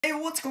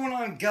What's going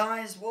on,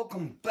 guys?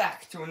 Welcome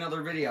back to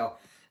another video.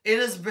 It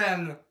has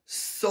been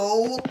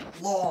so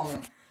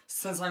long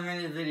since I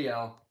made a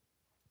video.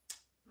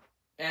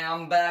 And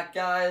I'm back,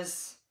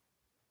 guys.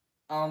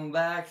 I'm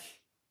back.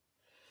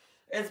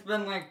 It's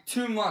been like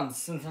 2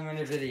 months since I made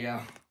a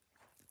video.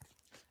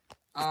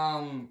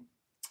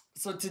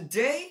 So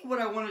today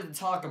what I wanted to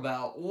talk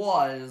about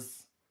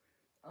was,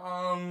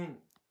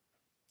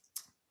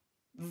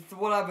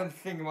 what I've been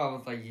thinking about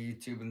with like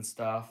YouTube and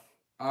stuff.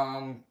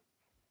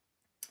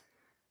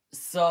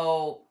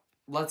 So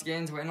let's get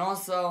into it. And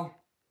also,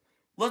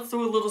 let's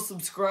do a little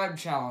subscribe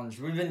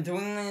challenge. We've been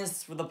doing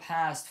this for the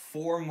past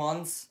 4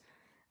 months.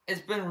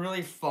 It's been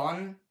really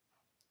fun.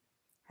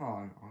 Hold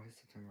on, August,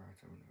 September,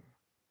 October.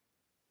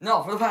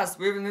 No,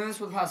 we've been doing this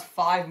for the past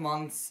 5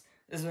 months.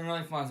 It's been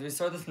really fun. So we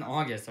started this in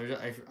August.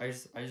 I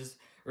just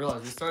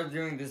realized we started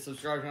doing this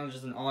subscribe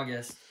challenges in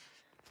August.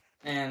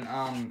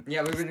 And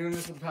yeah, we've been doing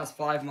this for the past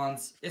 5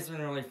 months. It's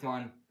been really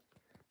fun.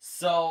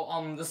 So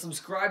the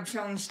subscribe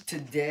challenge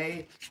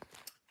today,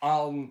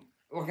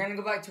 we're gonna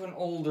go back to an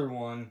older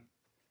one.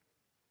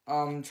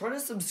 Try to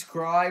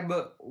subscribe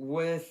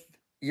with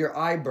your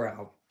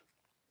eyebrow.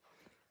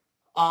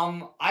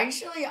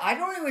 Actually, I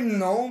don't even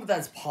know if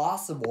that's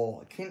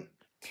possible. Can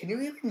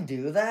you even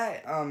do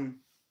that? Can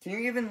you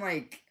even,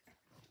 like,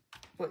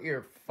 put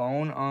your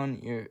phone on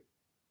your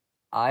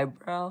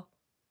eyebrow?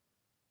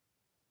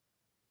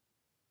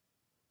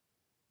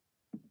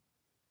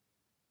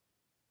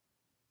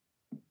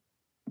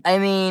 I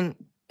mean,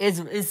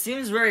 it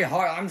seems very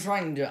hard. I'm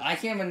trying to do it. I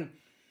can't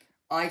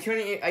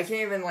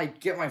even, like,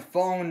 get my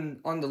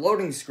phone on the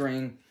loading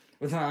screen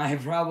with my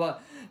eyebrow,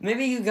 but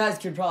maybe you guys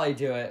could probably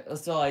do it.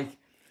 So, like,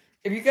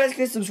 if you guys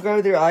could subscribe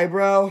with your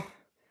eyebrow,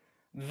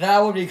 that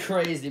would be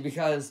crazy,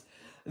 because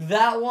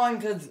that one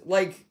could,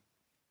 like,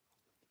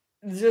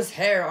 there's just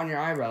hair on your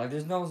eyebrow. Like,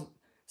 there's no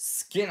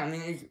skin. I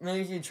mean,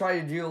 maybe if you try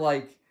to do,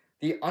 like,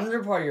 the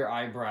under part of your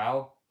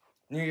eyebrow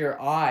near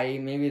your eye,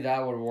 maybe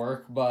that would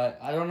work, but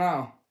I don't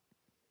know.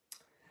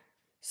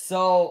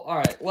 So,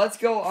 alright, let's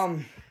go,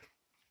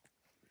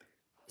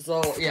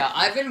 so, yeah,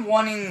 I've been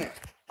wondering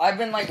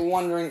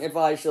if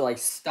I should, like,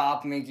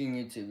 stop making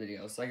YouTube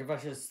videos. Like, if I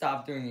should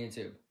stop doing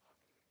YouTube.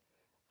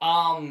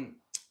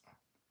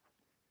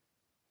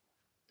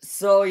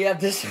 So, yeah,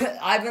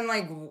 I've been,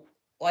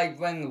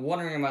 been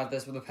wondering about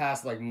this for the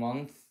past, like,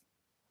 month.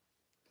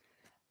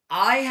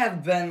 I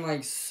have been,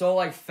 like, so,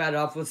 like, fed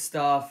up with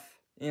stuff.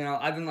 You know,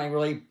 I've been, like,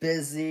 really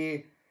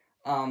busy,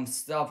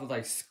 stuff with,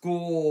 like,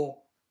 school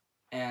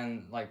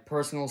and, like,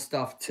 personal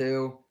stuff,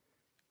 too.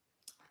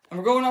 And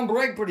we're going on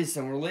break pretty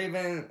soon.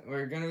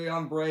 We're gonna be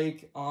on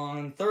break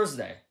on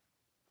Thursday.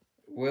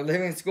 We're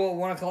leaving school at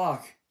 1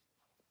 o'clock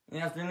in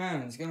the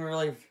afternoon. It's gonna be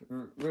really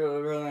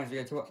nice. We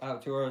get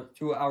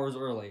 2 hours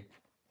early.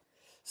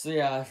 So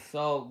yeah,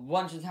 so a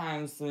bunch of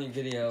times to make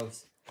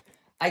videos.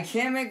 I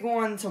can't make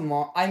one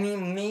tomorrow. I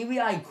mean,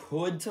 maybe I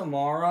could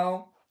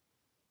tomorrow.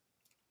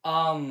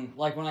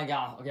 Like when I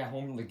get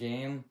home from the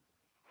game.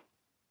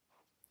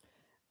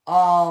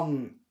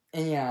 And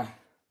yeah.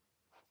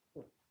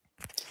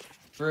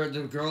 For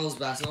the girls'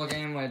 basketball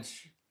game,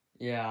 which,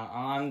 yeah,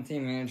 I'm the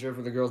team manager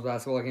for the girls'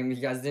 basketball game. If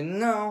you guys didn't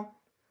know,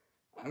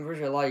 I'm pretty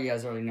sure a lot of you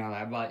guys already know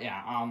that, but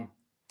yeah,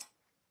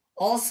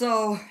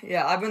 also,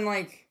 yeah, I've been,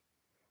 like,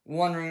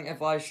 wondering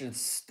if I should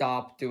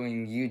stop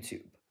doing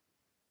YouTube.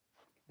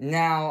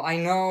 Now, I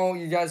know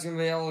you guys are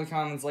gonna be able to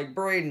comments like,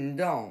 Braden,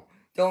 don't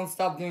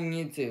stop doing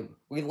YouTube.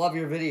 We love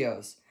your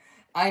videos.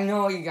 I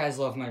know you guys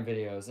love my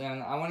videos,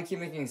 and I want to keep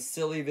making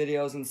silly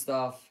videos and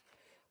stuff,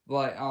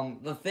 but,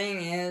 the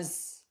thing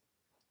is,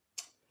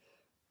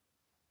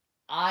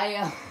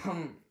 I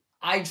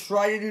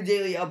try to do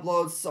daily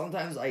uploads,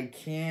 sometimes I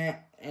can't,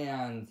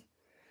 and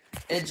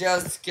it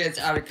just gets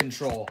out of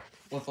control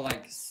with,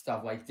 like,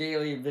 stuff, like,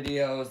 daily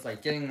videos,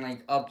 like, getting,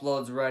 like,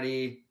 uploads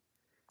ready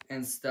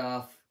and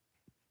stuff.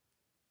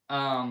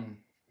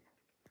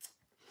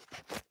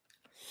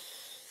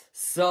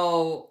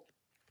 So,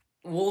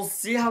 we'll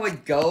see how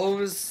it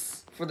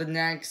goes for the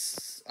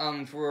next,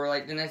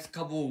 the next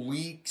couple of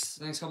weeks,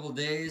 next couple of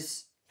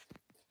days.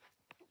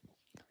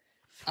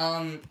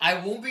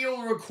 I won't be able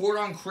to record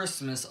on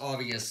Christmas,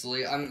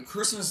 obviously.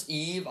 Christmas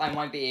Eve, I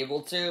might be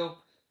able to.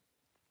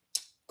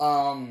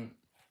 Probably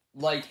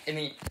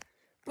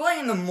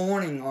in the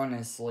morning,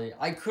 honestly.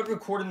 I could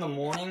record in the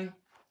morning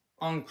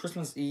on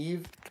Christmas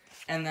Eve,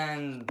 and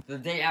then the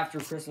day after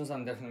Christmas,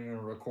 I'm definitely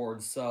gonna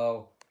record,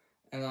 so,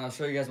 and then I'll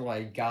show you guys what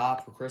I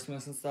got for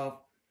Christmas and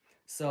stuff.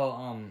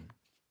 So,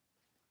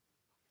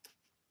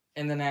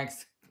 in the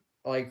next,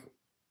 like,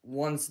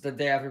 once the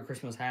day after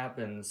Christmas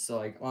happens, so,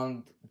 like,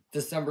 on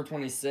December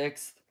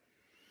 26th,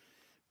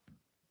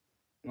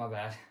 my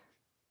bad.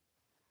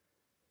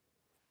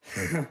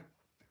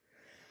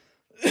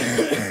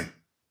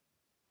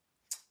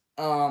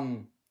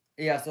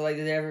 Yeah, so, like,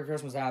 the day after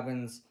Christmas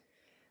happens,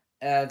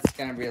 it's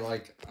gonna be,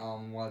 like,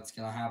 what's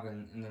gonna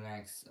happen in the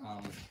next,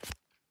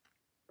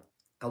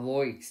 couple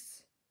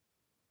weeks.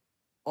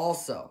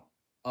 Also,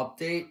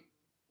 update,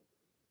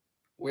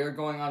 we're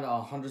going on to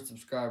 100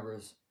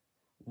 subscribers.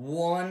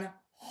 100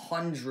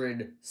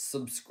 100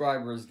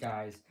 subscribers,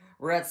 guys.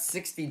 We're at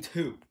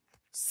 62.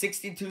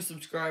 62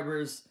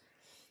 subscribers.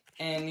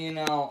 And, you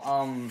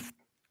know,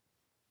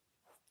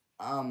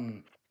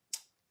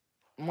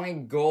 my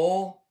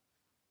goal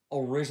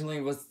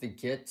originally was to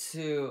get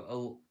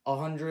to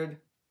 100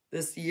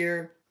 this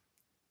year.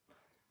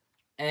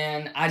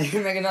 And I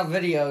didn't make enough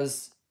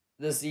videos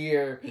this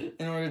year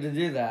in order to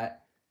do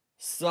that.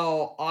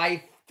 So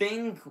I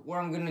think what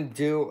I'm gonna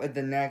do at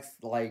the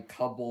next like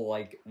couple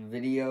like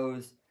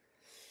videos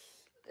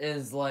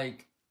is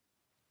like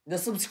the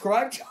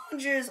subscribe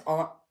challenges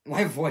on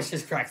my voice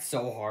just cracked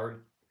so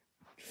hard.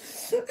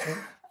 But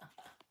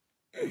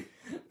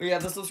yeah,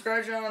 the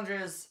subscribe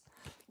challenges,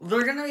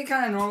 they're gonna be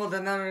kind of normal,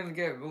 then they're gonna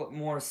get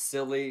more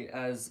silly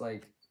as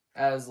we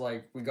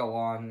go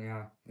on.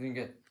 Yeah, they're gonna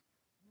get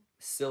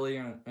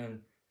sillier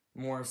and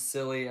more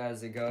silly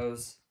as it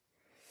goes.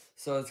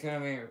 So it's gonna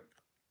be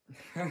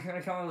I'm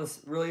gonna come up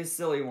with really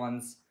silly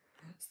ones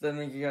to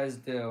make you guys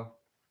do.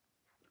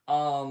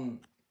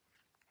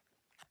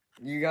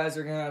 You guys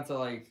are gonna have to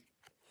like,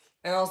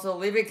 and also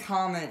leave a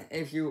comment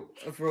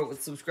for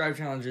what subscribe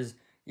challenges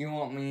you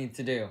want me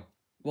to do.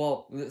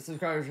 Well, the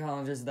subscriber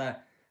challenges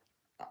that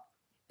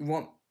you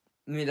want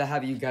me to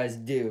have you guys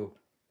do,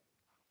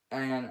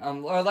 and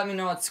or let me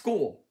know at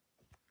school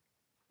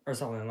or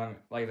something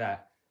like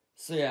that.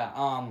 So yeah,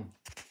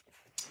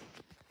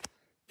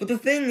 but the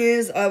thing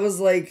is, I was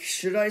like,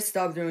 should I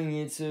stop doing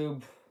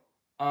YouTube?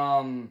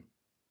 All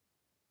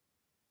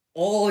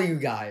you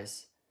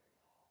guys,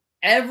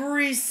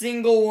 every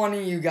single one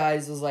of you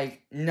guys was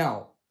like,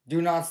 no,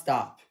 do not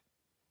stop.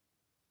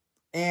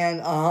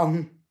 And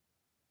I'm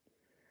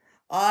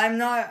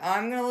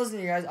gonna listen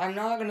to you guys. I'm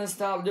not gonna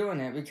stop doing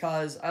it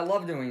because I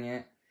love doing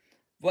it.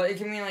 But it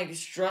can be like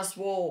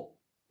stressful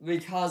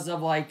because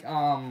of like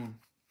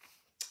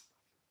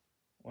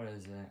what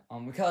is it?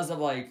 Because of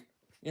like,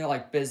 you know,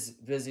 like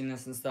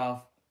busyness and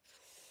stuff.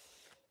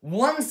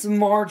 Once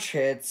March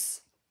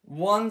hits,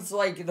 once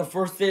like the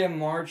first day of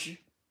March,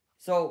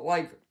 so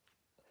like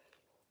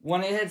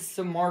when it hits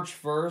to March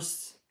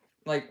 1st,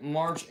 like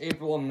March,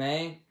 April, and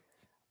May,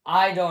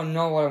 I don't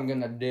know what I'm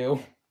gonna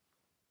do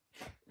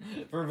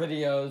for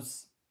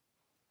videos.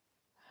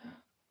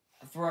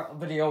 For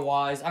video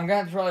wise, I'm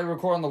gonna probably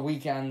record on the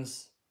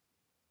weekends.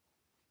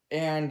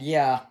 And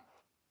yeah.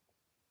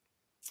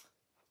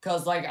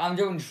 Cause like I'm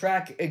doing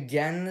track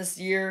again this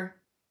year.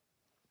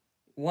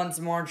 Once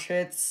March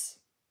hits.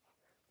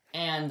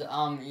 And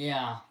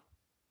yeah.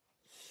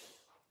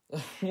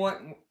 What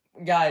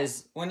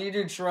guys, when you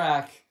do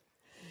track,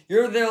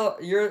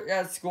 you're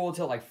at school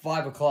till like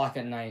 5 o'clock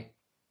at night.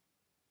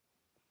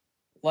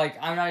 Like,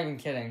 I'm not even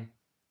kidding.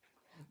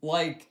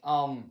 Like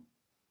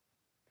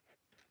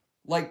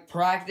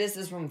practice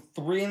is from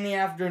 3 in the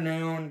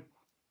afternoon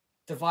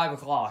to 5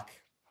 o'clock.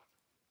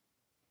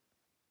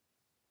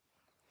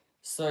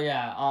 So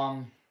yeah,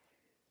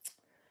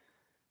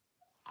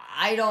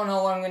 I don't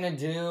know what I'm gonna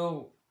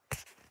do.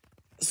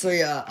 So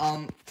yeah,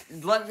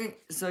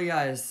 so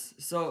guys,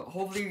 so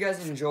hopefully you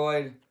guys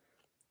enjoyed.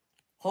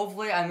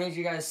 Hopefully I made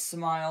you guys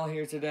smile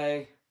here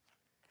today.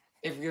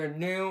 If you're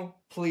new,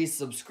 please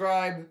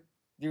subscribe.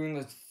 Doing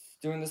the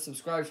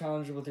subscribe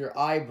challenge with your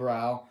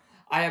eyebrow.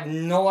 I have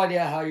no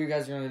idea how you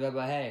guys are gonna do that,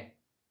 but hey,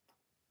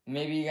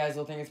 maybe you guys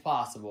will think it's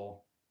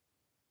possible.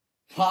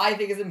 I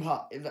think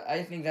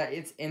that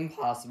it's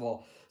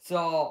impossible.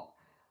 So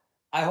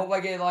I hope I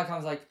get a lot of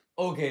comments like,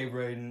 okay,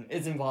 Brayden,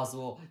 it's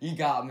impossible. You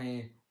got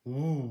me.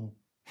 Ooh.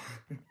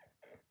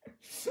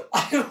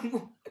 I don't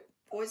know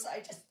what voice I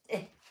just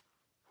did.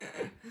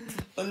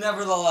 But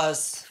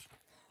nevertheless,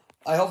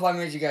 I hope I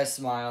made you guys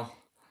smile.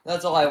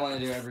 That's all I want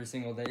to do every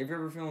single day. If you're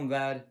ever feeling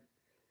bad,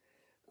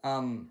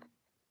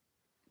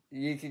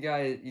 you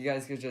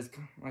guys could just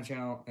come to my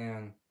channel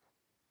and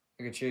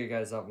I could cheer you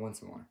guys up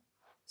once more.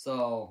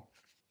 So,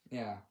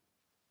 yeah.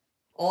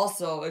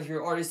 Also, if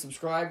you're already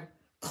subscribed,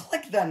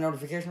 click that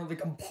notification to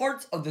become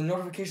part of the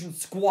notification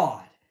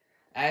squad.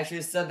 I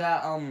actually said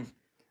that,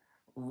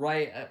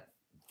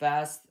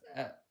 fast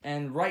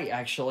and right,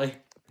 actually.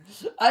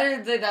 I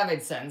didn't think that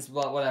made sense,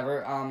 but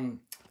whatever.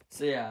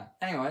 So yeah.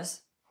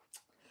 Anyways,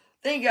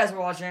 thank you guys for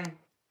watching.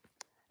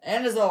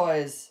 And as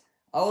always,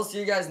 I will see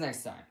you guys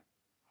next time.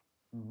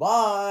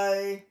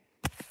 Bye!